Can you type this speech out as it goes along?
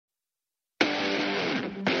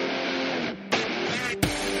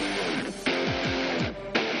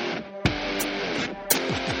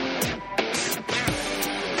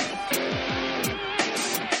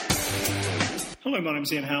Hello, my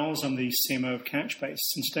name's Ian Howells. I'm the CMO of Couchbase,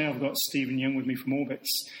 and today I've got Stephen Young with me from Orbitz.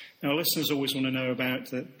 Now, listeners always want to know about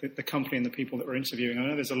the company and the people that we're interviewing. I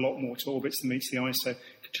know there's a lot more to Orbitz than meets the eye, so could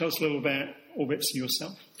you tell us a little about Orbitz and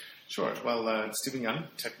yourself? Sure. Well, Stephen Young,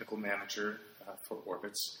 Technical Manager for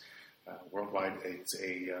Orbitz. Worldwide, it's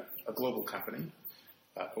a global company.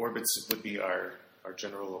 Orbitz would be our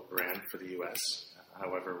general brand for the U.S.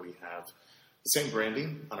 However, we have the same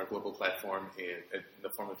branding on our global platform in the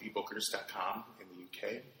form of ebookers.com in the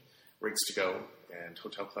UK, Rates2Go, and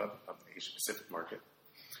Hotel Club of the Asia Pacific market.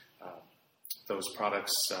 Those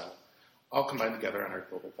products all combine together on our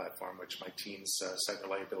global platform, which my team's site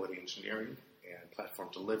reliability engineering and platform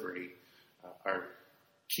delivery are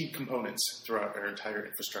key components throughout our entire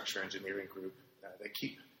infrastructure engineering group that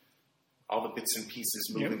keep all the bits and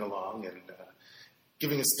pieces moving along and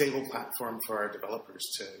giving a stable platform for our developers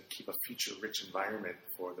to keep a feature-rich environment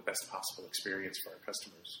for the best possible experience for our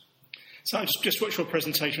customers. So I just watched your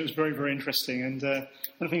presentation. It was very, very interesting. And one of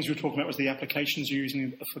the things you were talking about was the applications you're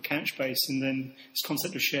using for Couchbase and then this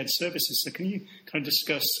concept of shared services. So can you kind of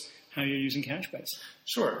discuss how you're using Couchbase?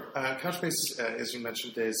 Sure. Couchbase, as you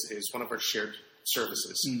mentioned, is one of our shared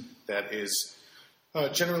services that is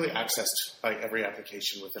generally accessed by every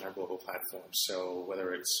application within our global platform. So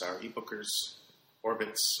whether it's our ebookers,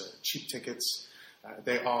 Orbitz, cheap tickets,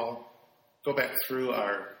 they all go back through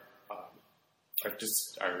our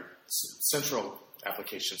central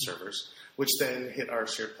application servers, which then hit our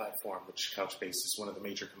shared platform, which Couchbase is one of the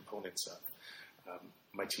major components of.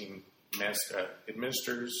 My team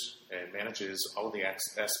administers and manages all of the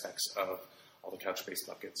aspects of all the Couchbase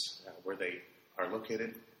buckets, where they are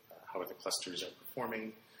located, how the clusters are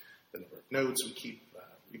performing, the number of nodes we keep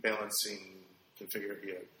rebalancing, configure,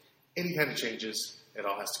 any kind of changes. It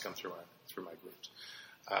all has to come through my group.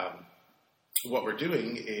 What we're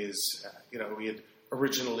doing is, we had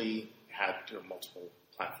originally had multiple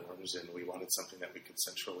platforms, and we wanted something that we could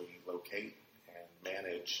centrally locate and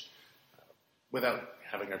manage without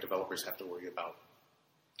having our developers have to worry about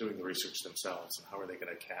doing the research themselves and how are they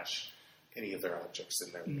going to cache any of their objects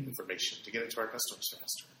and their information to get it to our customers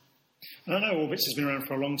faster. And I know Orbitz has been around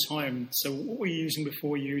for a long time, so what were you using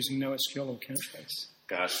before using NoSQL or Couchbase?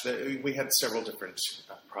 Gosh, we had several different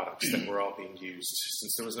products that were all being used.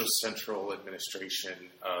 Since there was no central administration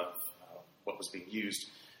of what was being used,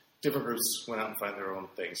 different groups went out and found their own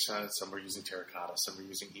things. Some were using Terracotta, some were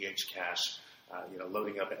using EHCache,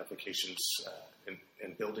 loading up applications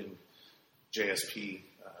and building JSP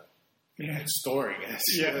and storing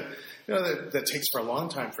it. That takes for a long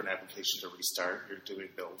time for an application to restart. You're doing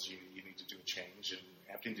builds, you need to do a change, and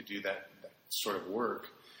having to do that sort of work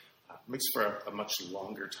makes for a much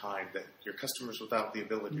longer time that your customers without the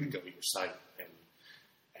ability to go to your site and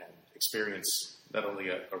experience not only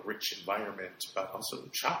a rich environment, but also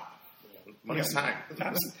shop. Money's time.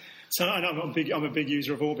 So I'm a big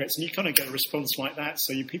user of Orbitz, and you kind of get a response like that.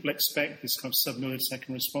 So people expect this kind of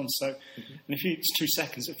sub-millisecond response. So, and if it's 2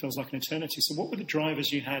 seconds, it feels like an eternity. So what were the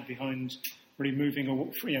drivers you had behind really moving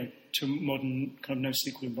to a modern kind of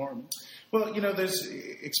NoSQL environment? Well, there's,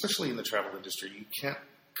 especially in the travel industry, you can't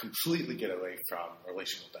completely get away from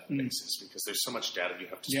relational databases because there's so much data you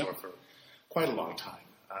have to store for quite a long time.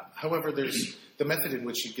 However, there's the method in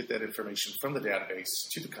which you get that information from the database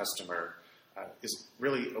to the customer is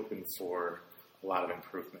really open for a lot of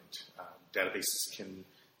improvement. Databases can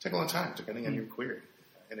take a long time depending on your query.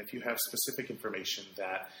 And if you have specific information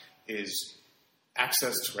that is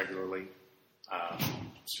accessed regularly,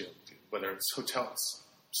 whether it's hotels,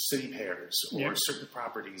 city pairs, or certain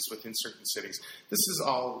properties within certain cities. This is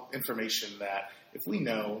all information that if we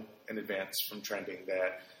know in advance from trending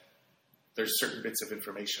that there's certain bits of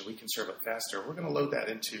information, we can serve it faster. We're going to load that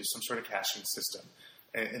into some sort of caching system.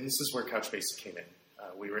 And this is where Couchbase came in.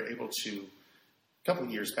 We were able to, a couple of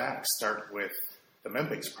years back, start with the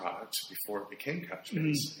Membase product before it became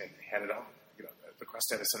Couchbase and had it all, the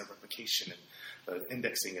cross-data center replication and the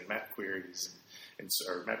indexing and map queries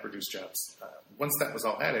or MapReduce jobs. Once that was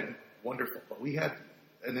all added, wonderful. But we had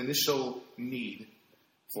an initial need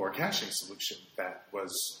for a caching solution that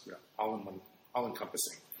was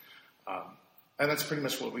all-encompassing. And that's pretty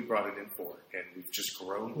much what we brought it in for. And we've just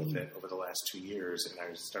grown with it over the last 2 years and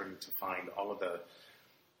are starting to find all of the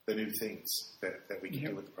new things that we can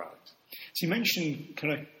do with the product. So you mentioned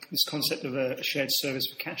kind of this concept of a shared service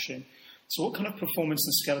for caching. So what kind of performance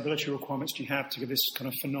and scalability requirements do you have to give this kind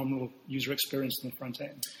of phenomenal user experience on the front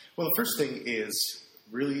end? Well, the first thing is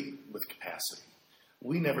really with capacity.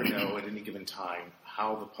 We never know at any given time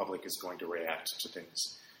how the public is going to react to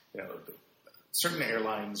things. Certain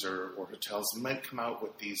airlines or hotels might come out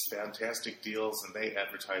with these fantastic deals and they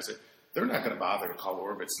advertise it. they're not going to bother to call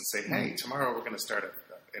Orbitz and say, hey, tomorrow we're going to start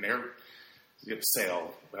an air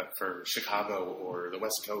sale for Chicago or the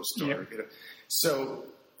West Coast. Or, So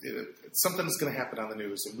something's going to happen on the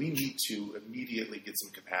news, and we need to immediately get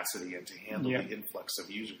some capacity and to handle the influx of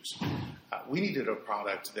users. We needed a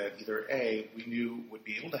product that either A, we knew would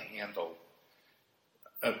be able to handle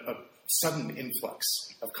a sudden influx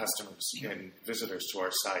of customers and visitors to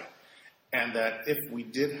our site, and that if we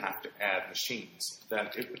did have to add machines,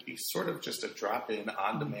 that it would be sort of just a drop-in,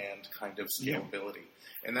 on-demand kind of scalability.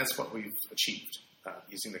 And that's what we've achieved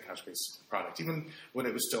using the Couchbase product. Even when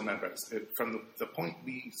it was still members, from the point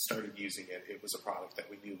we started using it, it was a product that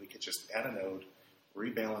we knew we could just add a node,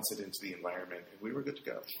 rebalance it into the environment, and we were good to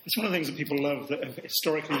go. It's one of the things that people love, that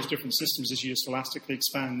historically there's different systems as you just elastically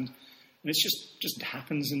expand. And it just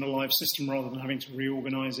happens in the live system rather than having to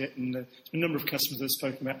reorganize it. And there's a number of customers that have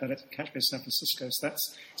spoken about that at Couchbase San Francisco. So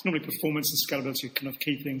it's normally performance and scalability are kind of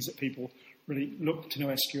key things that people really look to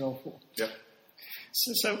NoSQL for. Yep.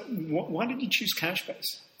 So why did you choose Couchbase?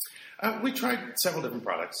 We tried several different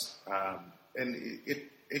products, and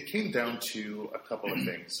it came down to a couple of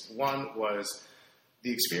things. One was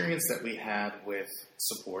the experience that we had with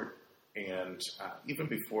support. And even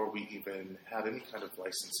before we even had any kind of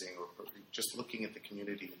licensing or just looking at the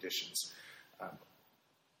community editions,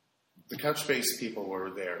 the Couchbase people were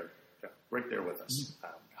there, right there with us,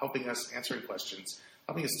 helping us, answering questions,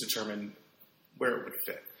 helping us determine where it would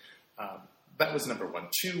fit. That was number one.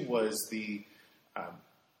 Two was the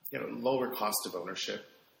lower cost of ownership.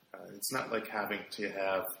 It's not like having to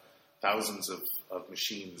have thousands of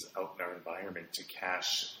machines out in our environment to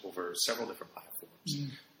cache over several different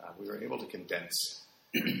platforms. We were able to condense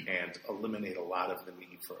and eliminate a lot of the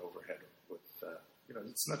need for overhead. With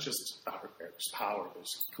it's not just the hardware. There's power.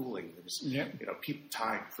 There's cooling. There's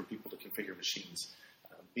time for people to configure machines.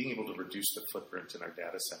 Being able to reduce the footprint in our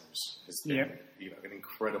data centers has been an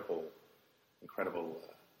incredible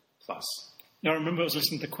plus. Now, I remember I was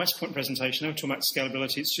listening to the QuestPoint presentation. They were talking about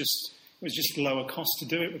scalability. It was just lower cost to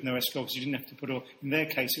do it with NoSQL because you didn't have to put all. In their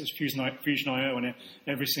case, it was Fusion IO on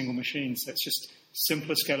every single machine. So it's just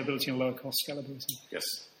simpler scalability and lower cost scalability. Yes.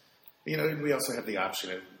 We also have the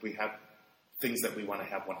option. We have things that we want to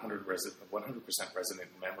have 100% resident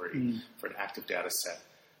memory for an active data set.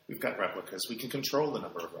 We've got replicas. We can control the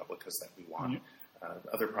number of replicas that we want.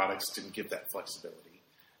 Other products didn't give that flexibility.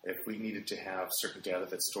 If we needed to have certain data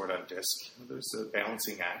that's stored on disk, there's a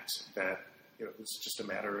balancing act that it's just a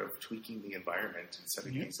matter of tweaking the environment and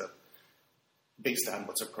setting things up based on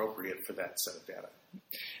what's appropriate for that set of data.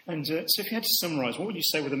 And so if you had to summarize, what would you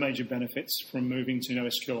say were the major benefits from moving to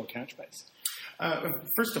NoSQL or Couchbase?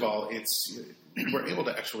 First of all, we're able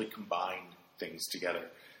to actually combine things together.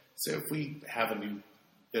 So if we have a new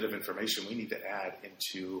bit of information we need to add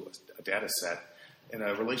into a data set in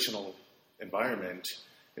a relational environment,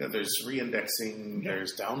 there's reindexing,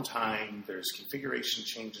 there's downtime, there's configuration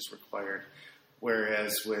changes required.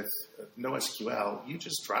 Whereas with NoSQL, you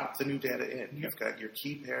just drop the new data in. You've got your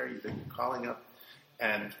key pair, you're calling up,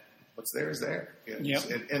 and what's there is there.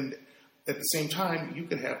 And at the same time, you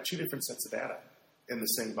could have two different sets of data in the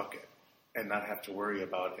same bucket and not have to worry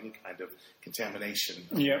about any kind of contamination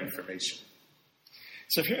of information.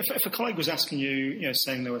 So if a colleague was asking you,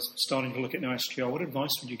 saying they were starting to look at NoSQL, what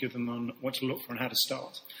advice would you give them on what to look for and how to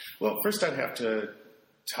start? Well, first I'd have to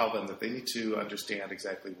tell them that they need to understand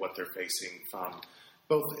exactly what they're facing from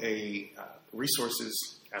both a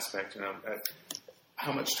resources aspect,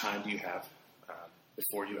 how much time do you have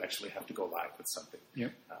before you actually have to go live with something?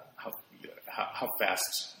 How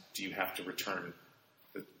fast do you have to return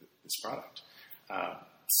this product?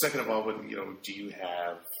 Second of all, do you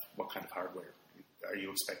have what kind of hardware? Are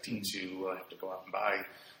you expecting to have to go out and buy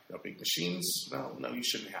big machines? No, you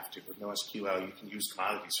shouldn't have to. With NoSQL, you can use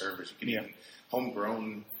commodity servers. You can even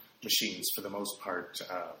homegrown machines for the most part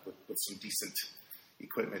with some decent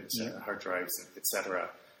equipment, hard drives, etc.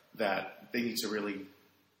 That they need to really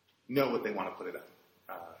know what they want to put it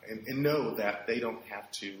on and know that they don't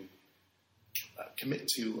have to commit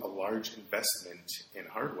to a large investment in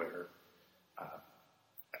hardware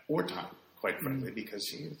or time, quite frankly,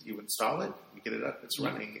 because you install it, you get it up, it's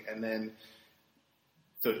running, and then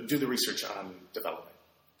do the research on development.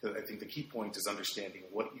 Because I think the key point is understanding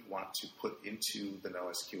what you want to put into the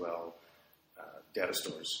NoSQL data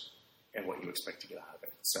stores and what you expect to get out of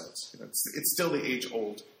it. So it's still the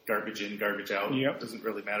age-old garbage in, garbage out. It doesn't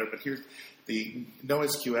really matter. But here, the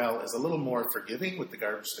NoSQL is a little more forgiving with the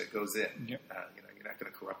garbage that goes in. You're not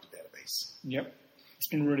going to corrupt a database. It's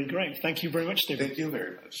been really great. Thank you very much, David. Thank you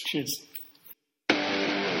very much. Cheers.